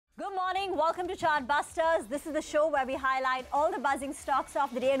Good morning. Welcome to Chart Busters. This is the show where we highlight all the buzzing stocks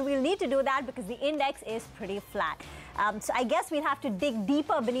of the day, and we'll need to do that because the index is pretty flat. So I guess we'll have to dig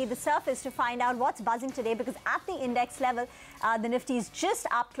deeper beneath the surface to find out what's buzzing today, because at the index level, the Nifty is just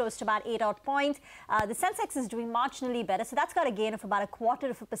up close to about 8 odd points. The Sensex is doing marginally better, so that's got a gain of about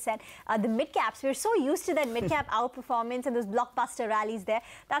 0.25%. The mid-caps, we're so used to that mid-cap outperformance and those blockbuster rallies there.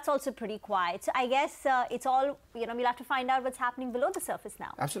 That's also pretty quiet. So I guess it's all, we'll have to find out what's happening below the surface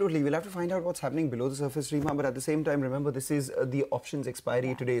now. Absolutely. We'll have to find out what's happening below the surface, Reema, but at the same time, remember, this is the options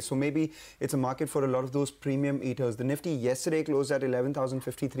expiry today. So maybe it's a market for a lot of those premium eaters. The Nifty yesterday closed at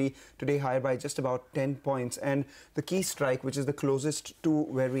 11,053, today higher by just about 10 points. And the key strike, which is the closest to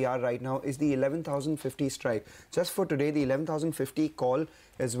where we are right now, is the 11,050 strike. Just for today, the 11,050 call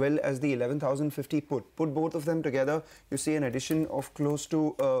as well as the 11,050 put. Put both of them together, you see an addition of close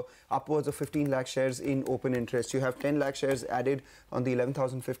to upwards of 15 lakh shares in open interest. You have 10 lakh shares added on the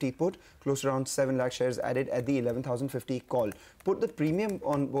 11,050 put, close to around 7 lakh shares added at the 11,050 call. Put the premium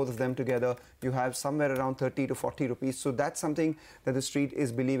on both of them together, you have somewhere around 30 to 40 rupees. So that's something that the street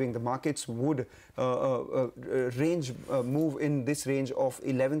is believing. The markets would move in this range of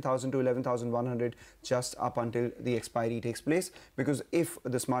 11,000 to 11,100 just up until the expiry takes place, because if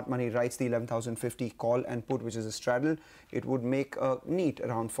the smart money writes the 11,050 call and put, which is a straddle, it would make a neat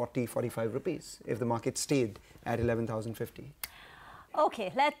around 40-45 rupees if the market stayed at 11,050.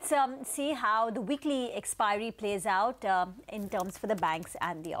 Okay, let's see how the weekly expiry plays out in terms for the banks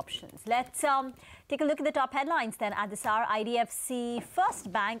and the options. Let's take a look at the top headlines then at this hour. IDFC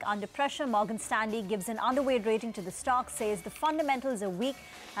First Bank under pressure. Morgan Stanley gives an underweight rating to the stock, says the fundamentals are weak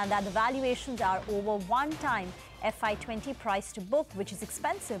and that the valuations are over 1 time FY20 price to book, which is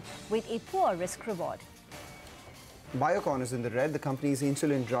expensive with a poor risk reward. Biocon is in the red. The company's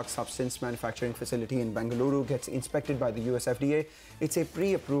insulin drug substance manufacturing facility in Bengaluru gets inspected by the US FDA. It's a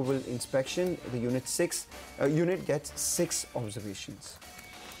pre-approval inspection. The unit gets 6 observations.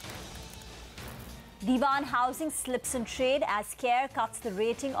 Divan Housing slips in trade as CARE cuts the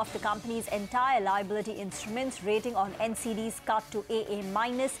rating of the company's entire liability instruments. Rating on NCDs cut to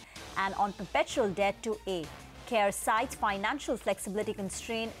AA- and on perpetual debt to A. CARE cites financial flexibility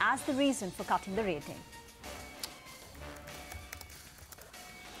constraint as the reason for cutting the rating.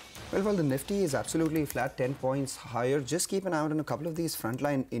 Well, the Nifty is absolutely flat, 10 points higher. Just keep an eye out on a couple of these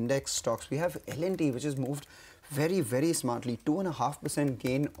frontline index stocks. We have L&T, which has moved very, very smartly. 2.5%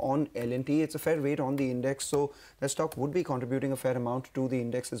 gain on L&T. It's a fair weight on the index, so the stock would be contributing a fair amount to the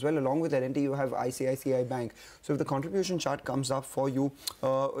index as well. Along with L&T, you have ICICI Bank. So if the contribution chart comes up for you,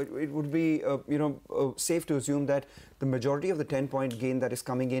 it would be safe to assume that the majority of the 10-point gain that is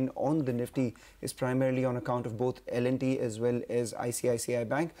coming in on the Nifty is primarily on account of both L&T as well as ICICI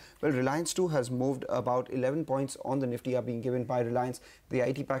Bank. Well, Reliance too has moved. About 11 points on the Nifty are being given by Reliance. The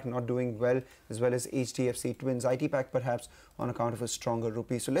IT pack not doing well, as well as HDFC Twins. IT pack perhaps on account of a stronger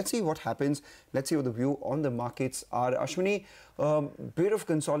rupee. So let's see what happens. Let's see what the view on the markets are. Ashwini, bit of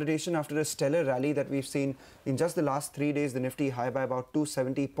consolidation after a stellar rally that we've seen in just the last 3 days. The Nifty high by about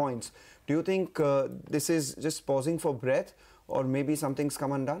 270 points. Do you think this is just pausing for breath, or maybe something's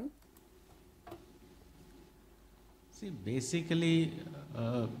come undone? See, basically,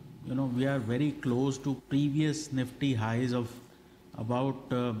 we are very close to previous Nifty highs of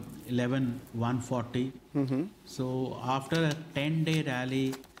about 11,140. So after a 10-day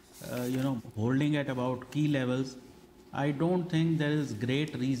rally, holding at about key levels, I don't think there is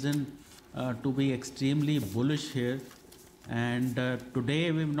great reason to be extremely bullish here. And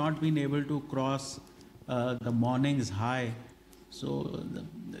today we've not been able to cross the morning's high. So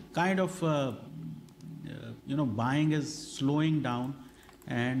the kind of buying is slowing down,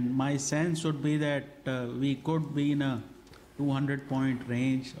 and my sense would be that we could be in a 200-point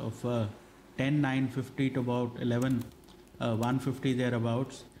range of 10,950 to about 11,150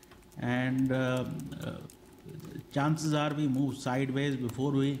 thereabouts, and chances are we move sideways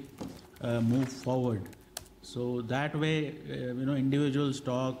before we move forward. So that way, individual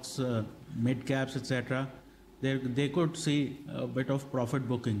stocks, mid caps, etc., they could see a bit of profit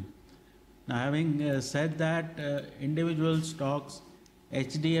booking. Now, having said that, individual stocks,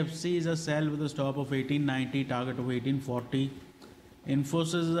 HDFC is a sell with a stop of 1890, target of 1840.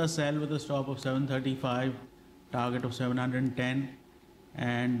 Infosys is a sell with a stop of 735, target of 710.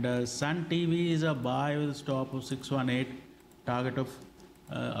 And Sun TV is a buy with a stop of 618, target of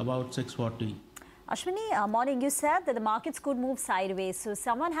about 640. Ashwini, morning. You said that the markets could move sideways. So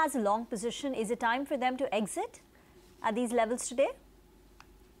someone has a long position. Is it time for them to exit at these levels today?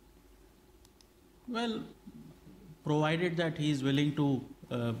 Well, provided that he is willing to,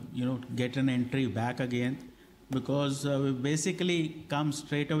 get an entry back again. because we basically come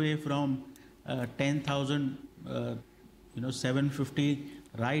straight away from 10,000, 750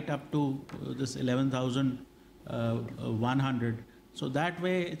 right up to this 11,100. So that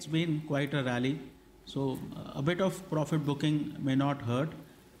way it's been quite a rally. So a bit of profit booking may not hurt.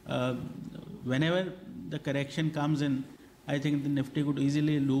 Whenever the correction comes in, I think the Nifty could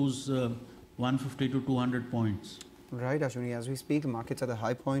easily lose 150 to 200 points. Right, Ashwini, as we speak, the market's at the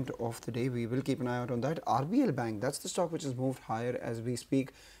high point of the day. We will keep an eye out on that. RBL Bank, that's the stock which has moved higher as we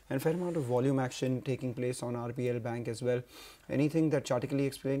speak, and a fair amount of volume action taking place on RBL Bank as well. Anything that chartically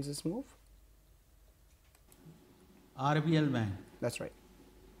explains this move? RBL Bank. That's right.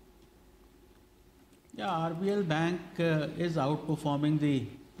 Yeah, RBL Bank is outperforming the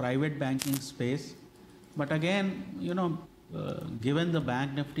private banking space. But again, given the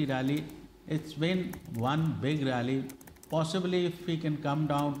Bank Nifty rally, it's been one big rally. Possibly if we can come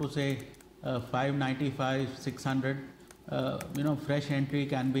down to say 595, 600, fresh entry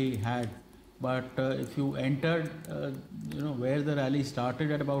can be had. But if you entered, where the rally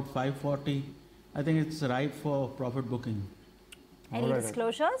started at about 540, I think it's ripe for profit booking. Any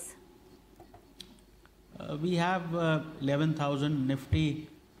disclosures? We have 11,000 Nifty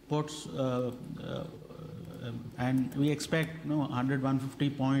puts, and we expect 100, 150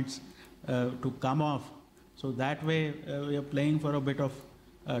 points to come off. So that way we are playing for a bit of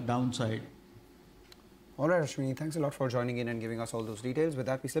downside. All right, Ashwini, thanks a lot for joining in and giving us all those details. With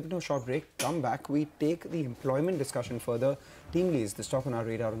that, we slip into a short break. Come back, we take the employment discussion further. TeamLease, the stock on our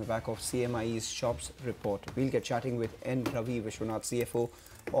radar on the back of CMIE's Shops report. We'll get chatting with N. Ravi Vishwanath, CFO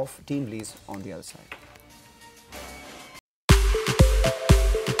of TeamLease, on the other side.